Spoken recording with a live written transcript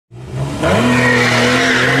Hello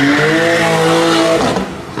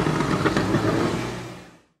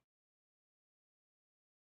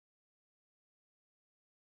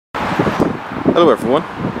everyone,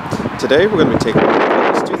 today we're going to be taking a look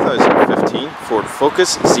at this 2015 Ford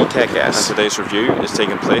Focus Zetec S. And today's review is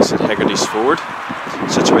taking place at Hegarty's Ford,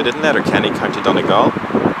 situated in Letterkenny, County Donegal.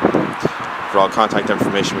 For all contact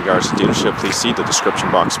information in regards to the dealership, please see the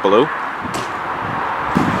description box below.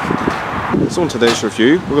 So in today's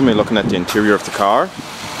review, we're going to be looking at the interior of the car.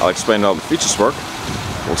 I'll explain how the features work.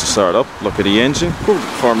 We'll also start up, look at the engine, go over the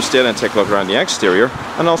performance data and take a look around the exterior.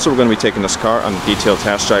 And also we're going to be taking this car on a detailed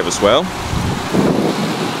test drive as well.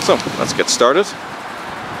 So let's get started.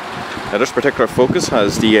 Now this particular Focus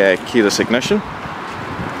has the keyless ignition,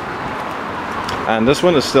 and this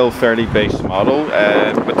one is still fairly base model.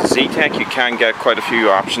 With the Zetec you can get quite a few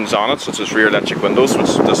options on it, such as rear electric windows,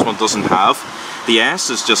 which this one doesn't have. The S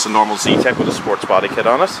is just a normal Zetec with a sports body kit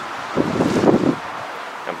on it,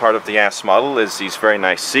 and part of the S model is these very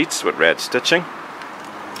nice seats with red stitching.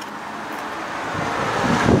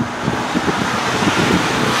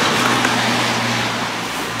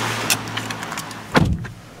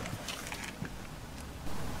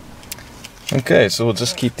 Okay, so we'll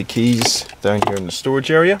just keep the keys down here in the storage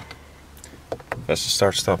area. Press the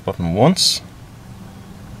start stop button once,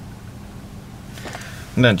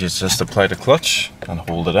 and then just apply the clutch and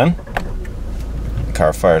hold it in. The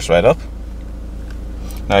car fires right up.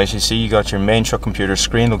 Now as you see, you got your main truck computer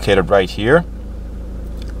screen located right here.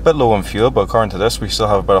 A bit low on fuel, but according to this we still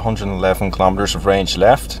have about 111 kilometers of range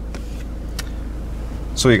left.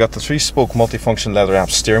 So you got the 3-spoke multifunction leather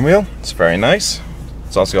wrapped steering wheel. It's very nice.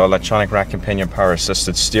 It's also got electronic rack and pinion power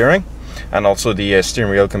assisted steering, and also the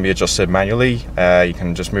steering wheel can be adjusted manually. You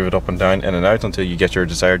can just move it up and down, in and out, until you get your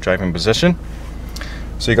desired driving position.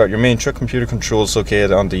 So you got your main truck computer controls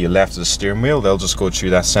located on the left of the steering wheel. They'll just go through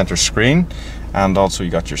that center screen, and also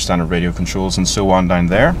you got your standard radio controls and so on down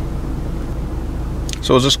there.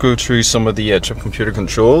 So we'll just go through some of the trip computer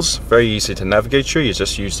controls. Very easy to navigate through. You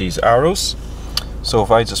just use these arrows. So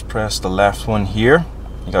if I just press the left one here,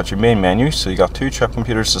 you got your main menu, so you got 2 trip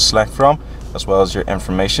computers to select from, as well as your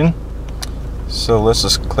information. So let's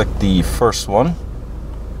just click the first one,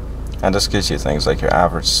 and this gives you things like your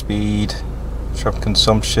average speed, trip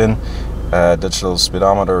consumption, digital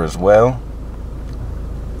speedometer as well,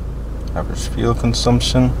 average fuel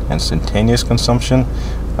consumption, instantaneous consumption,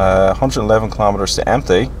 111 kilometers to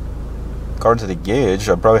empty. According to the gauge,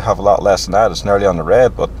 I probably have a lot less than that. It's nearly on the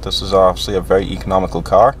red, but this is obviously a very economical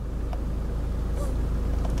car.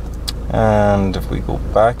 And if we go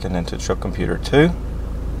back and into truck computer 2,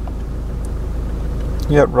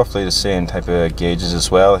 you have roughly the same type of gauges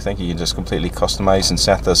as well. I think you can just completely customize and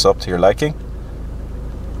set this up to your liking,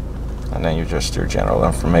 and then you just your general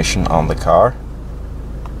information on the car,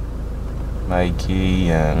 my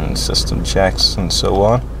key and system checks and so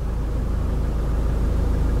on.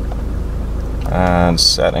 And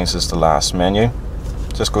settings is the last menu.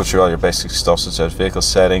 Just go through all your basic stuff, such as vehicle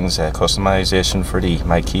settings, customization for the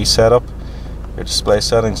My Key setup, your display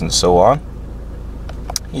settings and so on.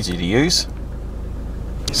 Easy to use.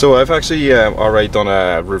 So I've actually already done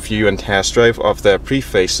a review and test drive of the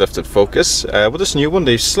pre-facelifted Focus. With this new one,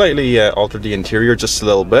 they've slightly altered the interior just a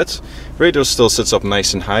little bit. Radio still sits up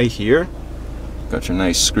nice and high here. Got your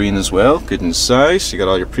nice screen as well, good in size. You got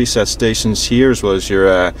all your preset stations here, as well as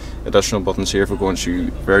your additional buttons here for going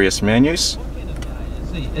through various menus.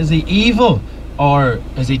 Is he evil, or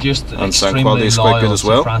is he just extremely loyal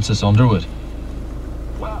to Francis Underwood?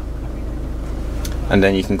 And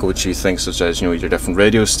then you can go through things such as, your different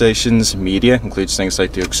radio stations, media, includes things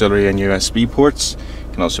like the auxiliary and USB ports.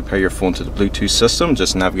 You can also pair your phone to the Bluetooth system,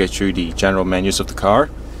 just navigate through the general menus of the car.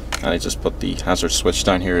 And I just put the hazard switch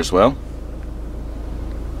down here as well.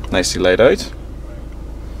 Nicely laid out.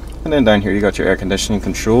 And then down here you got your air conditioning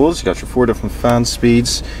controls, you got your 4 different fan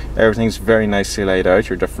speeds, everything's very nicely laid out,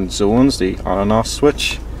 your different zones, the on and off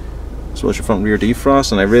switch, as well as your front rear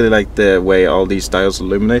defrost, and I really like the way all these dials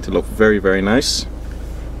illuminate. They look very, very nice.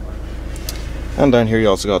 And down here you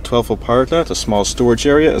also got a 12-volt power outlet, a small storage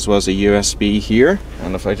area, as well as a USB here.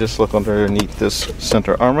 And if I just look underneath this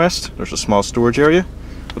center armrest, there's a small storage area,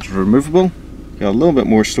 which is removable. You got a little bit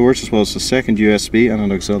more storage, as well as a second USB and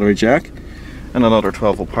an auxiliary jack. And another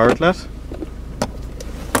 12-volt power outlet.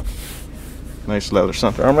 Nice leather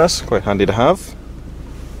center armrest, quite handy to have.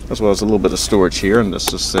 As well as a little bit of storage here, and this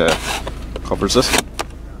just covers it.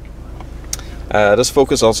 This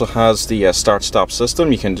Focus also has the start-stop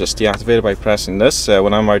system. You can just deactivate it by pressing this.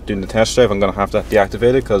 When I'm out doing the test drive, I'm going to have to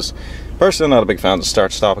deactivate it, because personally I'm not a big fan of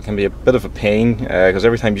start-stop. It can be a bit of a pain, because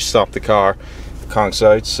every time you stop the car conks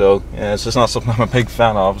out, so yeah, it's just not something I'm a big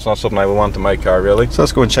fan of. It's not something I would want in my car really. So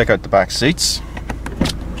let's go and check out the back seats.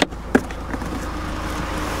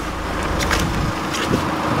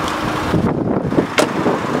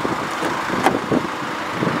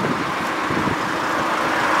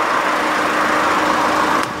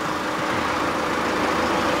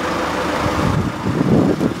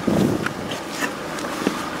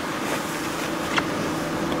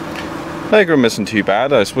 Legroom isn't too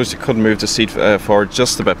bad. I suppose you could move the seat forward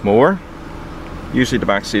just a bit more. Usually the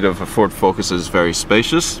back seat of a Ford Focus is very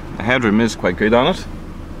spacious. The headroom is quite good on it.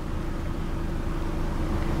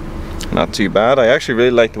 Not too bad. I actually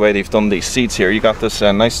really like the way they've done these seats here. You got this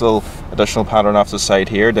nice little additional pattern off the side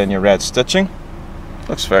here, then your red stitching.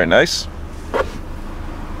 Looks very nice.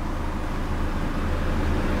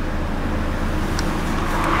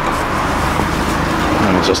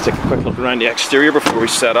 Just take a quick look around the exterior before we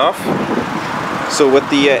set off. So with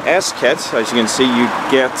the S kit, as you can see, you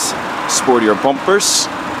get sportier bumpers.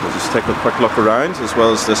 We'll just take a quick look around, as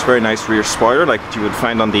well as this very nice rear spoiler like you would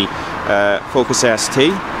find on the Focus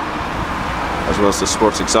ST, as well as the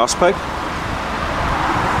sports exhaust pipe.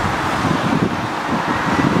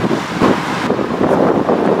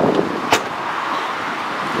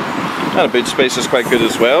 And the boot space is quite good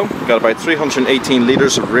as well. Got about 318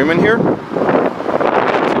 litres of room in here.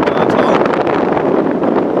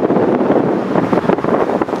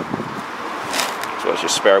 Your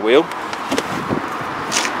spare wheel.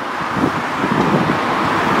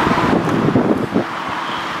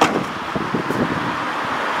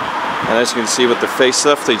 And as you can see with the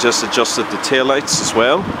facelift, they just adjusted the taillights as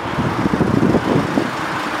well.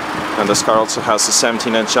 And this car also has the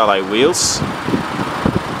 17-inch alloy wheels.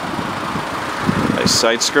 Nice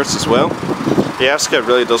side skirts as well. The S-kit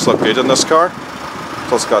really does look good in this car.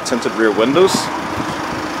 It's also got tinted rear windows.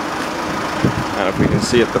 And if we can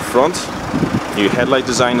see at the front, new headlight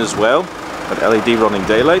design as well, with LED running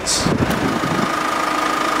daylights.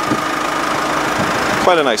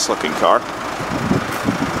 Quite a nice looking car.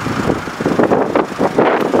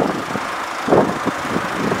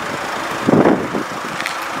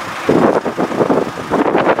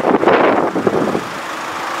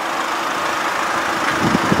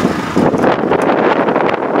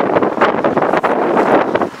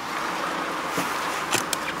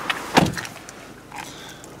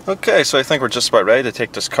 Okay, so I think we're just about ready to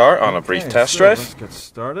take this car on a brief test drive. Let's get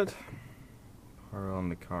started. Power on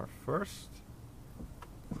the car first.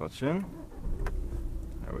 Clutch in.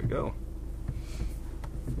 There we go.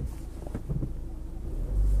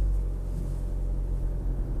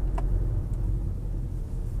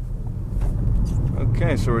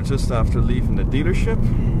 Okay, so we're just after leaving the dealership.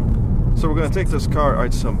 So we're going to take this car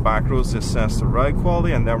out some back roads to assess the ride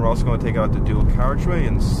quality, and then we're also going to take it out the dual carriageway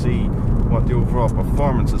and see what the overall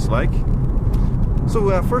performance is like.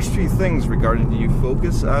 So first few things regarding the new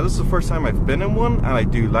Focus. This is the first time I've been in one, and I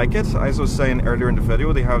do like it. As I was saying earlier in the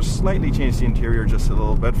video, they have slightly changed the interior just a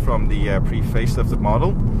little bit from the pre-facelifted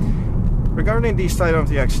model. Regarding the styling of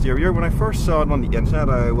the exterior, when I first saw it on the internet,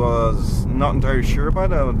 I was not entirely sure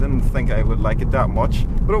about it. I didn't think I would like it that much,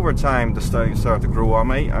 but over time the styling started to grow on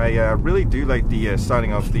me. I really do like the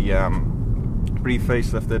styling of the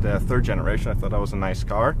pre-facelifted third generation. I thought that was a nice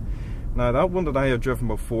car. Now that one that I have driven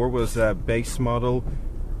before was a base model,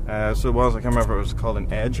 so it was, I can't remember if it was called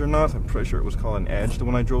an Edge or not. I'm pretty sure it was called an Edge, the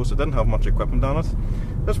one I drove, so it didn't have much equipment on it.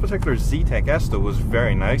 This particular Zetec S though was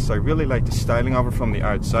very nice. I really like the styling of it from the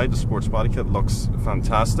outside. The sports body kit looks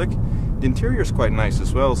fantastic. The interior is quite nice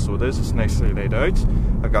as well, so it is just nicely laid out.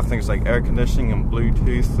 I've got things like air conditioning and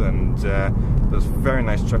Bluetooth, and there's very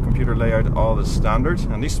nice trip computer layout, all is standard.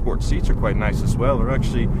 And these sports seats are quite nice as well. They're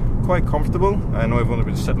actually quite comfortable. I know I've only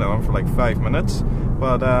been sitting on them for like 5 minutes,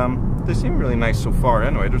 but they seem really nice so far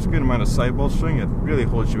anyway. There's a good amount of side bolstering. It really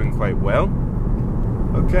holds you in quite well.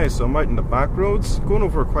 Okay, so I'm out in the back roads, going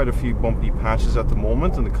over quite a few bumpy patches at the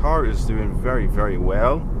moment, and the car is doing very, very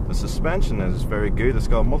well. The suspension is very good. It's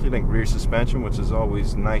got a multi-link rear suspension, which is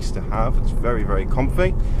always nice to have. It's very, very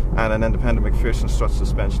comfy, and an independent McPherson strut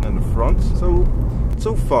suspension in the front.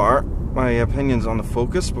 So far, my opinions on the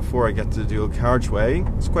Focus before I get to the dual carriageway.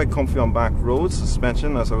 It's quite comfy on back roads.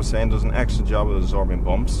 Suspension, as I was saying, does an excellent job of absorbing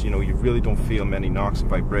bumps. You know, you really don't feel many knocks and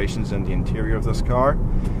vibrations in the interior of this car.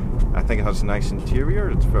 I think it has a nice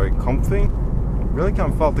interior. It's very comfy. Really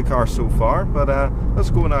can't fault the car so far, but let's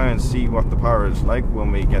go now and see what the power is like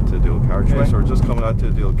when we get to the dual carriageway. Okay, so we're just coming out to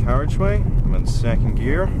the dual carriageway. I'm in second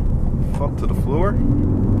gear, foot to the floor.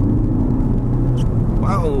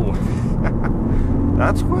 Wow,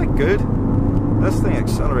 that's quite good. This thing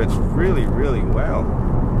accelerates really, really well.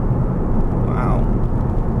 Wow.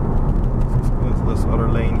 Let's go into this other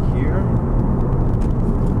lane here.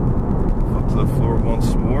 to the floor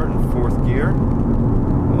once more in 4th gear.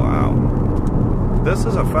 Wow. This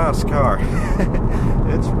is a fast car.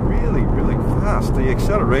 It's really, really fast. The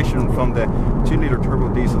acceleration from the 2-litre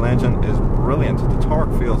turbo diesel engine is brilliant. The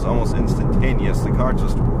torque feels almost instantaneous. The car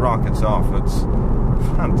just rockets off. It's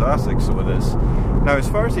fantastic, so it is. Now, as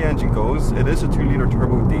far as the engine goes, it is a 2-litre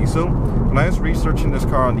turbo diesel. When I was researching this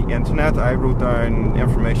car on the internet, I wrote down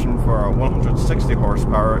information for a 160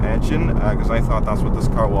 horsepower engine because I thought that's what this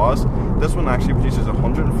car was. This one actually produces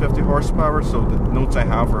 150 horsepower, so the notes I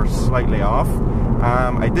have are slightly off.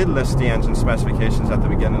 I did list the engine specifications at the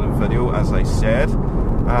beginning of the video, as I said,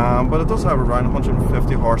 but it does have around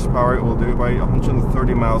 150 horsepower. It will do about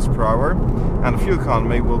 130 miles per hour, and the fuel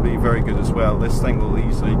economy will be very good as well. This thing will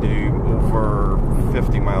easily do over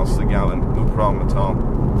 50 miles to the gallon, no problem at all.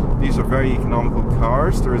 These are very economical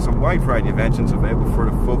cars. There is a wide variety of engines available for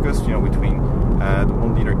the Focus, you know, between the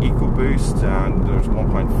 1-litre EcoBoost, and there's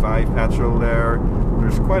 1.5 petrol there.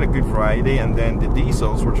 There's quite a good variety, and then the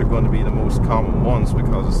diesels, which are going to be the most common ones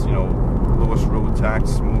because it's, you know, lowest road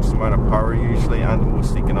tax, most amount of power usually, and the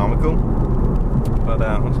most economical. But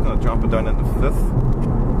I'm just going to drop it down into 5th.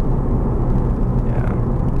 Yeah.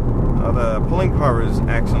 Now the pulling power is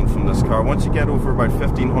excellent from this car. Once you get over about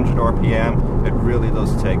 1500 RPM, it really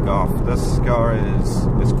does take off. This car is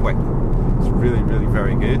quick. It's really, really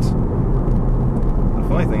very good.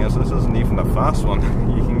 The funny thing is, this isn't even a fast one.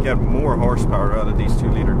 You can get more horsepower out of these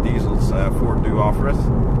 2-litre diesels. Ford do offer it.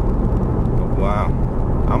 But wow,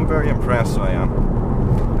 I'm very impressed, I am.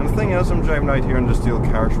 And the thing is, I'm driving out here on this dual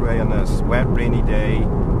carriageway on this wet, rainy day,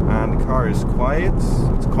 and the car is quiet,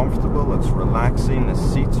 it's comfortable, it's relaxing, the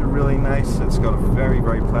seats are really nice, it's got a very,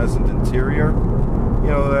 very pleasant interior. You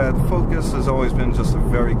know, the Focus has always been just a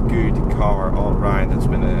very good car all around. It's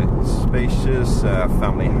been a spacious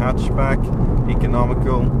family hatchback,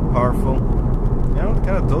 economical, powerful. You know, it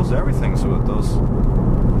kind of does everything, so it does.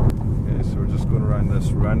 Okay, so we're just going around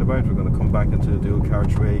this roundabout. We're going to come back into the dual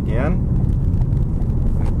carriageway again.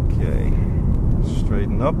 Okay,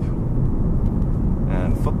 straighten up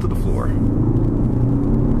and foot to the floor.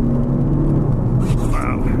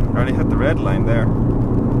 Wow, already hit the red line there.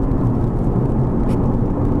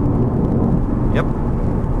 Yep,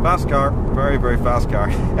 fast car, very, very fast car.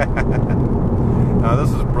 Now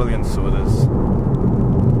this is brilliant, so it is.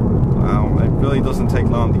 Wow, it really doesn't take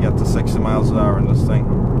long to get to 60 miles an hour in this thing.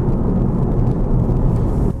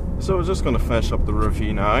 So we're just going to finish up the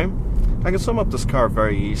review now. I can sum up this car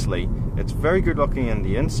very easily. It's very good looking in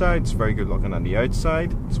the inside, it's very good looking on the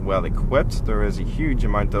outside, it's well equipped. There is a huge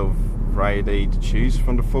amount of variety to choose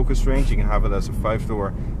from the Focus range. You can have it as a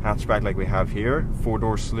 5-door hatchback like we have here,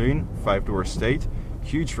 4-door saloon, 5-door estate.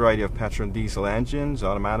 Huge variety of petrol and diesel engines,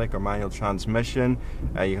 automatic or manual transmission.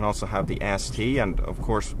 You can also have the ST, and of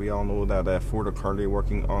course we all know that Ford are currently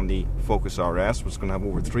working on the Focus RS, which is going to have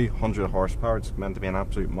over 300 horsepower. It's meant to be an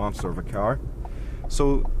absolute monster of a car.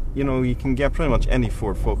 So, you know, you can get pretty much any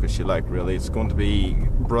Ford Focus you like, really. It's going to be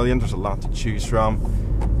brilliant. There's a lot to choose from.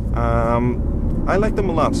 I like them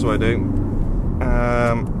a lot, so I do.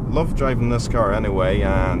 Love driving this car anyway,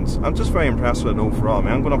 and I'm just very impressed with it overall. I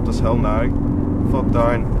mean, I'm going up this hill now, foot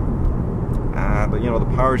down, but you know,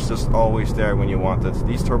 the power is just always there when you want it.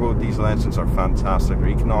 These turbo diesel engines are fantastic. They're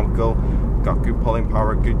economical, got good pulling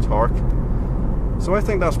power, good torque. So I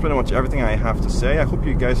think that's pretty much everything I have to say. I hope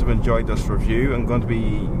you guys have enjoyed this review. I'm going to be,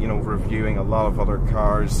 you know, reviewing a lot of other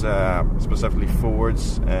cars, specifically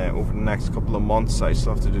Fords, over the next couple of months. I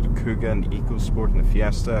still have to do the Kuga and the EcoSport and the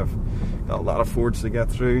Fiesta. I've got a lot of Fords to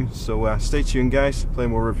get through. So stay tuned, guys.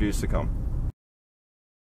 Plenty more reviews to come.